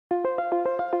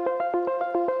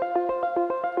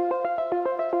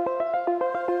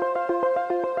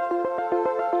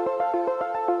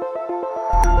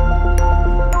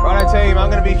I'm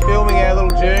going to be filming our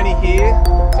little journey here.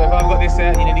 So if I've got this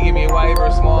out, you need to give me a wave or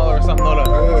a smile or something, not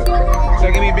a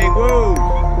so give me a big woo.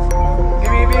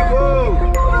 Give me a big woo.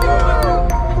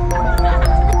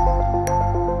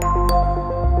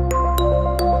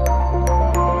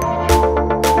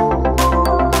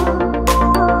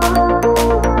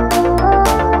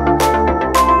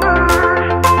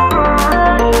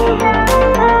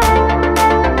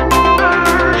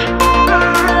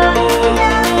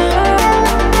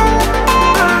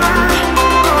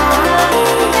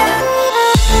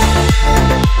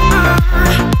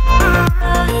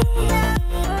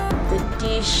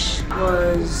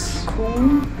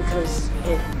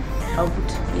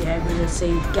 Be able to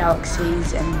see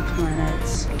galaxies and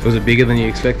planets. Was it bigger than you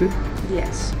expected?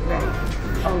 Yes, very.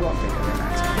 A lot bigger than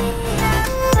that.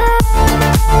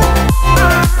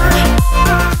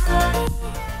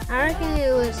 I reckon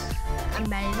it was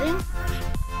amazing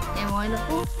and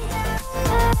wonderful.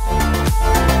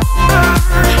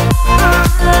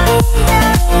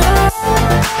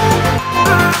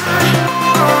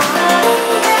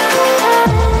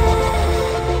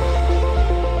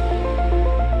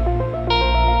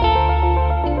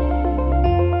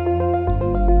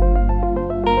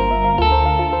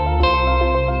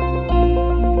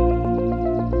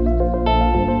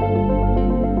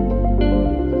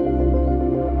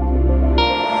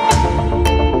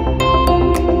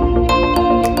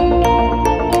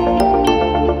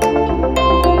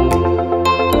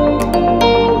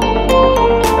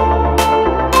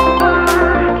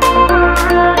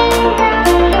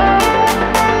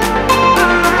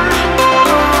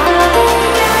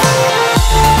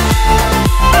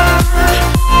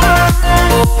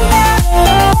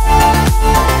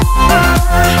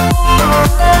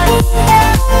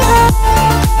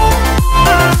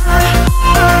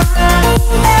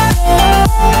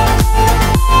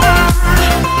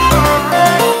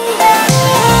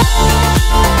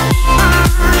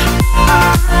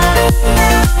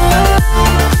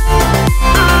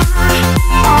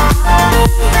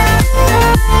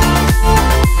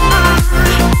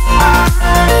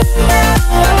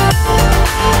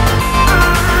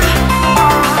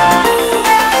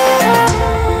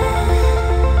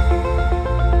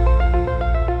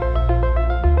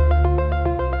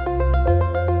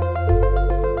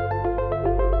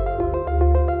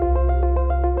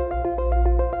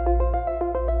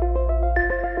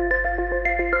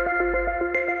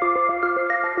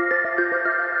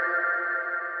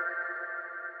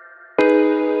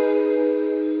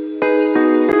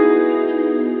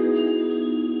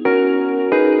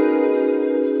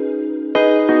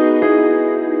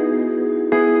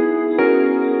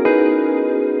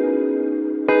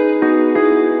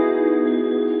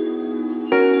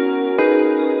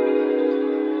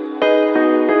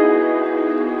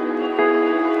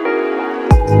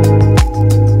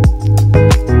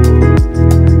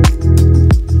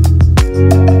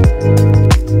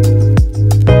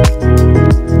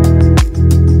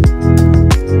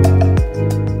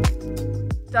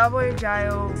 Dubbo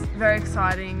Jail, very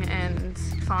exciting and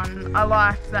fun. I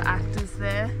liked the actors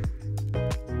there.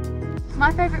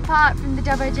 My favourite part from the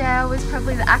Dubbo Jail was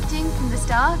probably the acting from the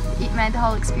staff. It made the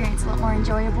whole experience a lot more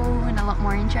enjoyable and a lot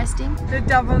more interesting. The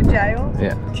Dubbo Jail?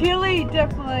 Yeah. Tilly,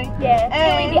 definitely. Yeah,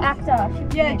 Tilly the actor.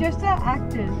 Yeah, just the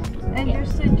actors and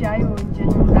just the jail in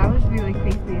general. That was really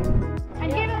creepy.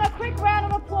 And give him a quick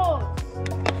round of applause.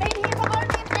 Been here for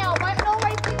only an hour, but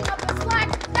always picking up the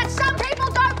slack that some people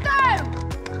don't do.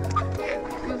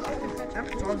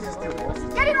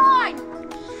 Get in line.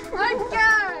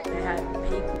 Okay. They had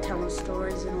people telling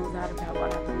stories and all that about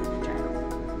what happened in the jail.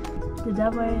 The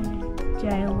Dubbo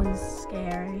Jail was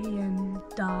scary and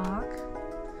dark,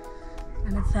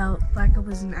 and it felt like it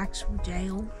was an actual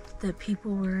jail that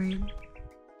people were in.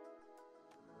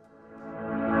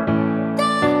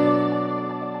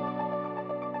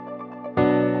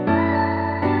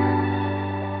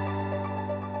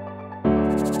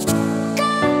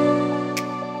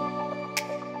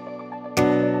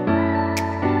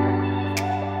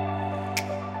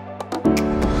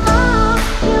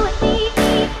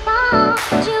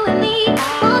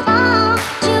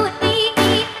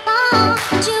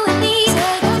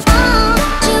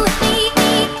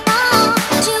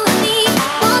 You and me.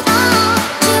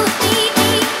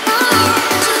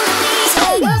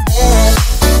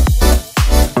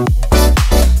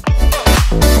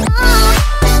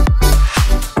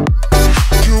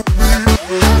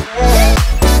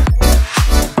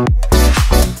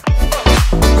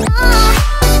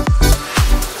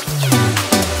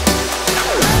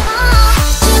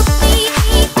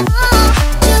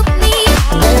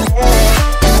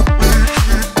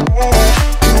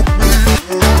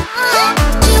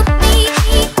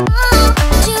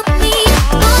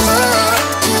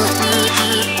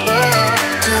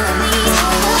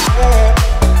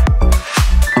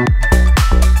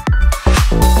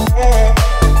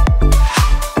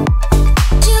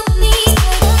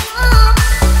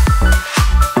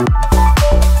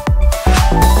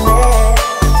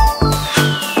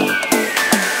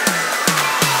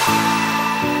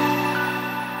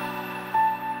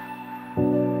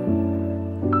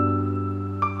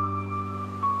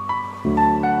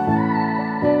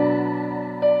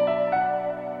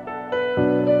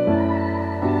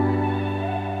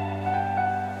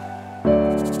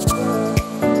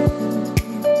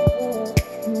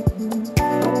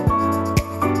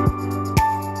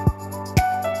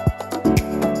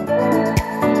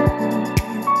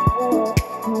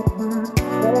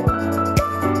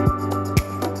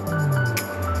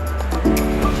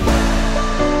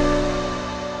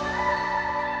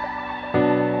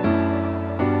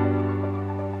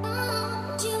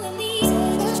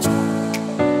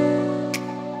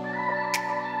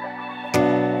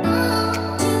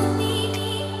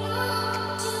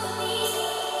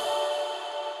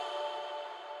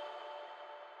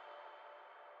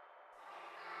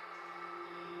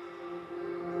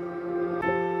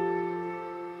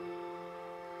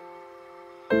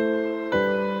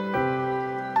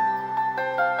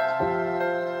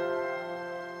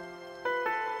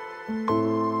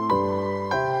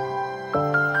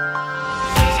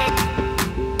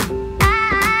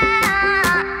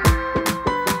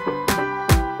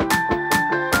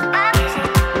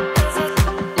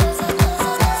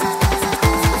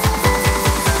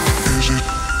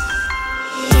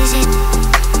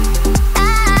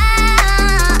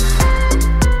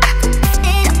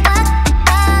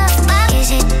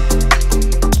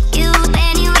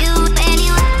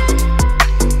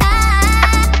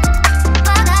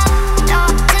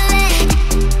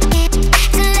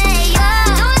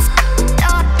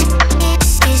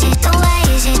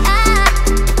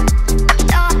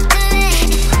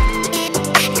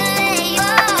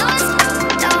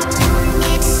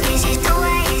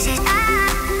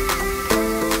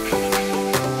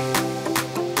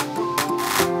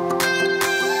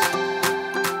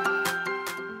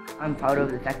 I'm proud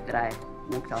of the fact that I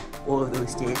walked up all of those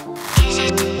stairs.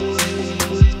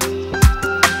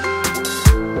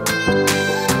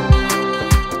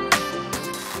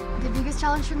 The biggest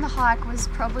challenge from the hike was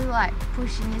probably like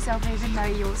pushing yourself even though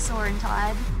you're sore and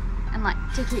tired, and like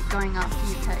to keep going after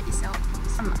you've hurt yourself.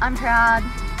 I'm proud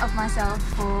of myself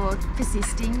for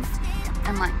persisting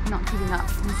and like not giving up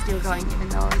and still going even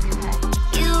though I was in pain.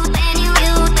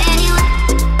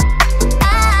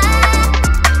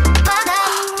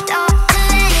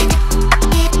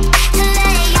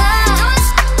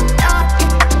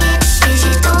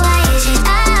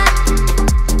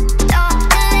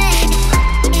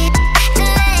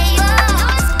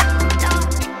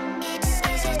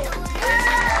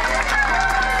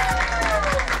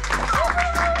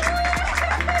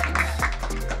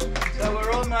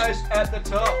 At the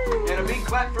top, and a big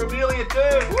clap for Amelia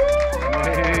too. Woo!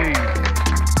 Hey.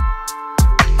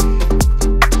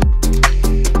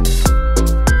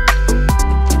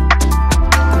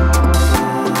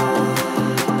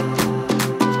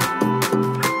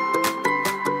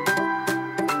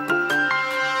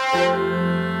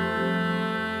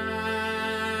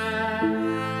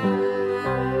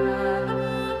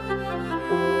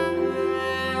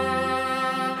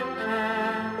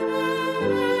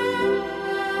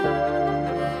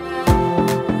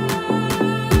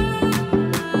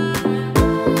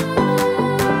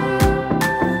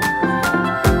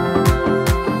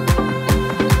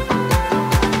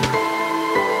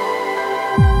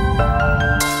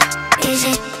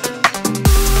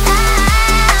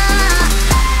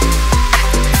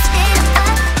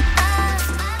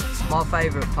 My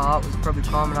favourite part was probably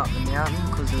climbing up the mountain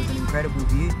because there was an incredible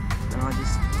view and I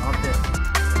just loved it.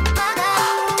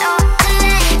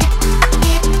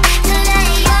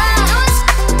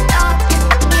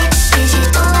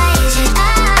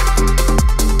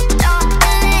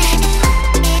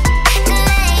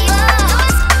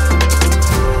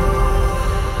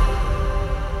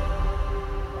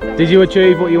 Did you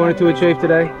achieve what you wanted to achieve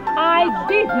today? I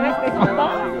did.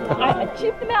 I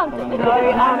achieved the mountain.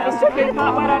 It's tricky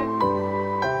part where I...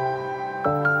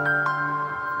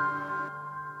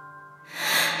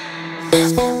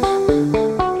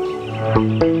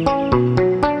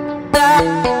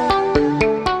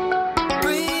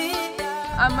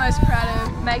 I'm most proud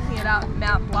of making it up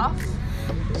Mount Bluff,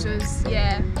 which was,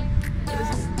 yeah, it was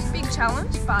a big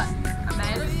challenge, but I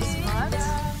made it, survived.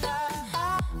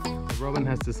 Robin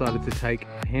has decided to take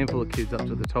a handful of kids up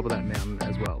to the top of that mountain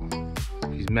as well.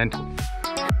 She's mental.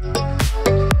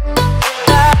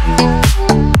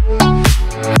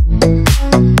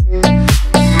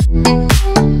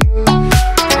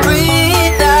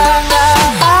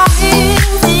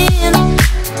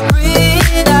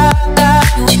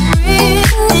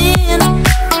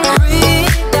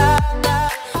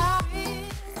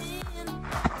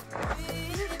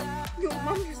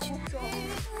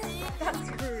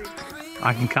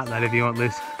 I can cut that if you want,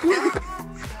 Liz.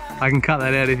 I can cut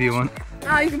that out if you want.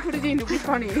 No, you can put it in, it'll be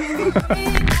funny.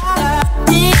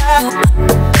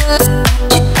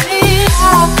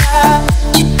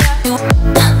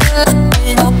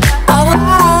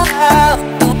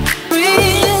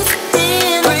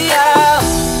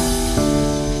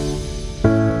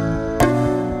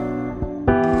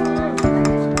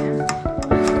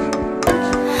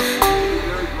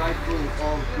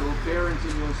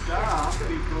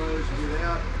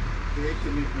 Their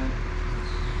commitment,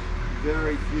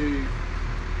 very few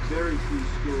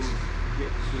schools get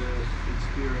to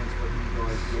experience what you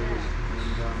guys do,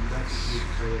 and that's a gift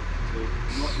to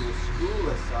not your school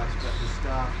as such, but the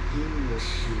staff in your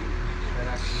school that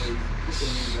actually put their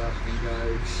hand up and go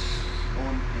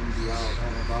on and beyond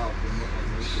and above than what they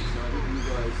need to. So I think you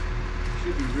guys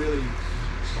should be really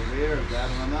aware of that,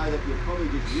 and I know that you're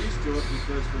probably just used to it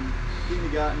because from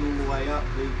kindergarten all the way up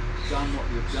we've done what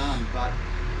we've done, but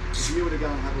if you were to go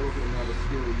and have a look at another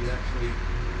school, you'd actually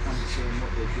understand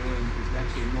what they're doing is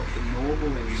actually not the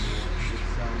normal anymore. It's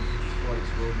quite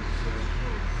extraordinary. So it's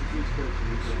a huge credit to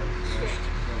you guys. So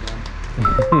well done.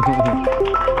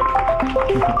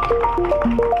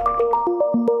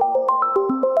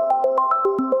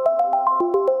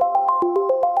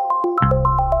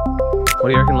 What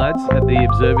do you reckon, lads, at the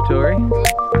observatory?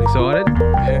 Excited?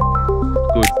 Yeah.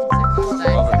 Good.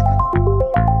 Love it.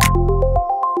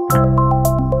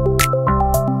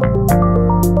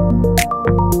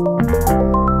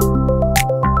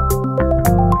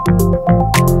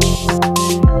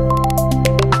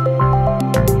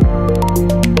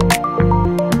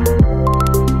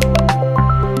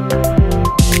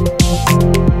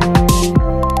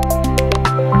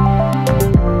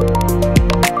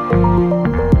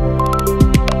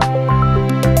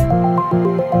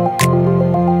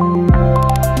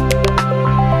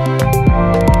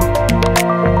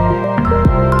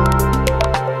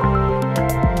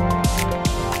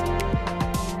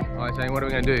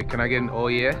 I get an oh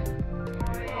yeah?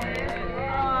 Oh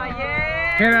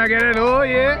yeah! Can I get an oh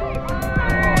yeah?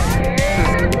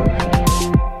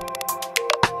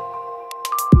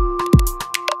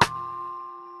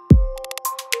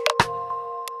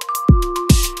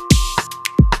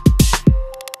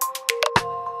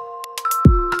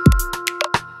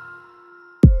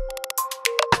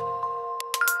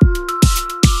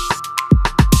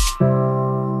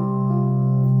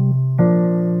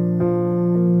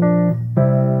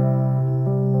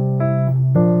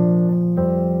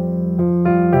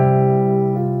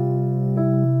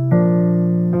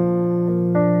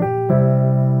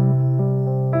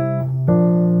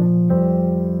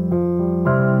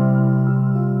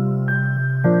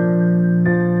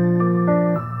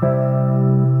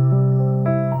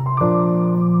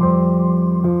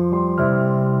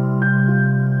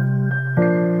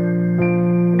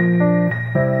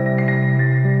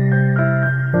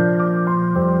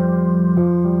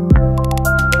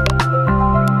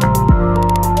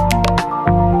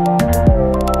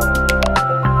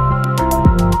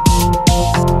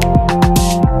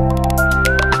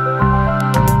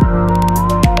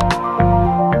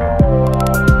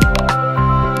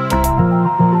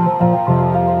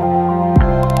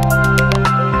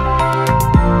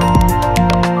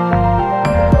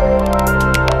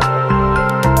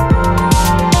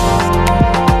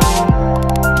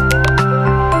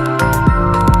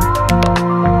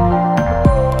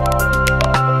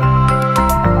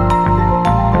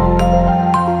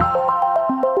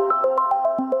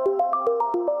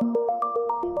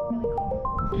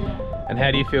 And how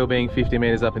do you feel being 50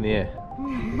 metres up in the air?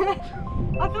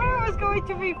 I thought it was going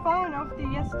to be fun after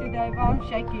yesterday, but I'm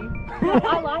shaking.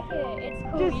 I like it. It's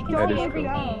cool. Just You don't can see look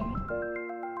everything.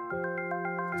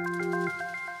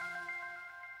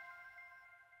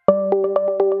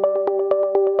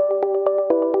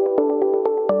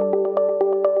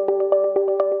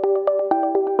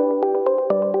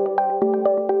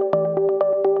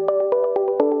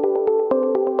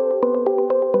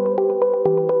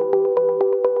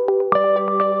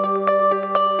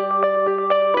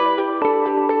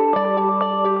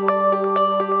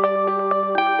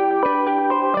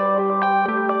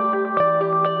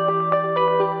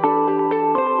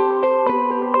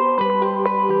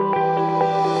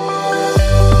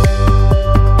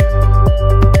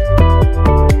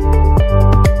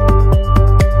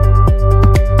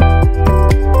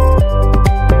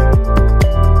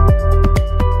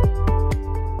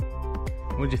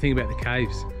 What did you think about the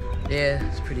caves? Yeah,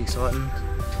 it's pretty exciting.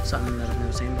 Something that I've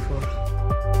never seen before.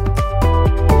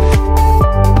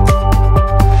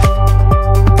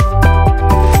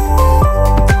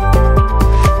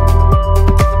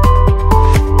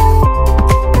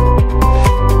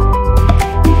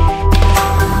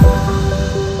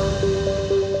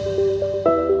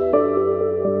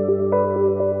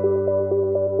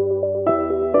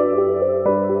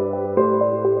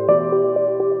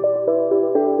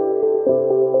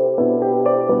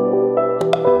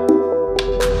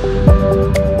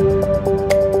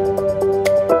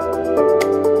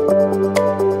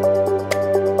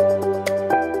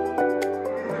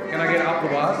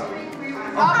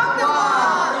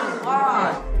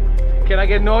 Can I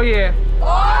get an oh yeah?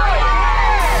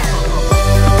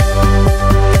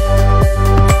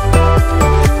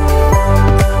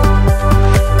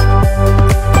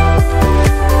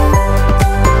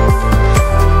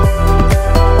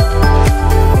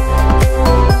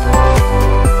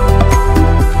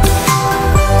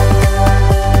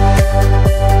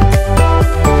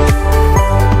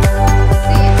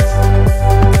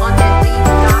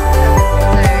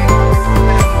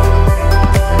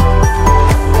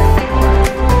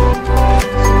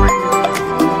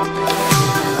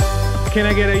 Can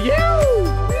I get a you?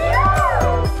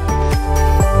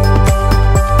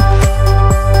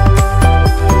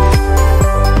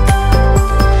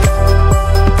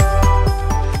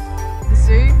 The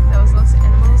zoo, there was lots of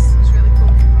animals. It was really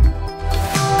cool.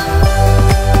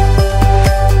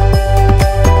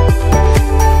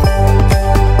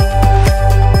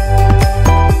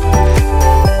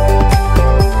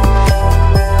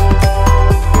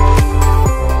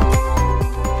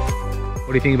 What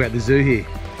do you think about the zoo here?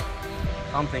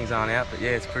 Some things aren't out, but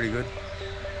yeah, it's pretty good.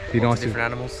 Be Lots nice of different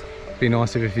animals. Be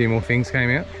nice if a few more things came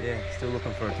out. Yeah, still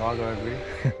looking for a tiger over here.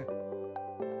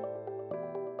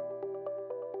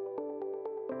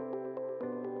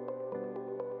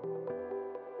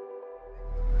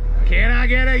 Can I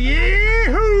get a yeah?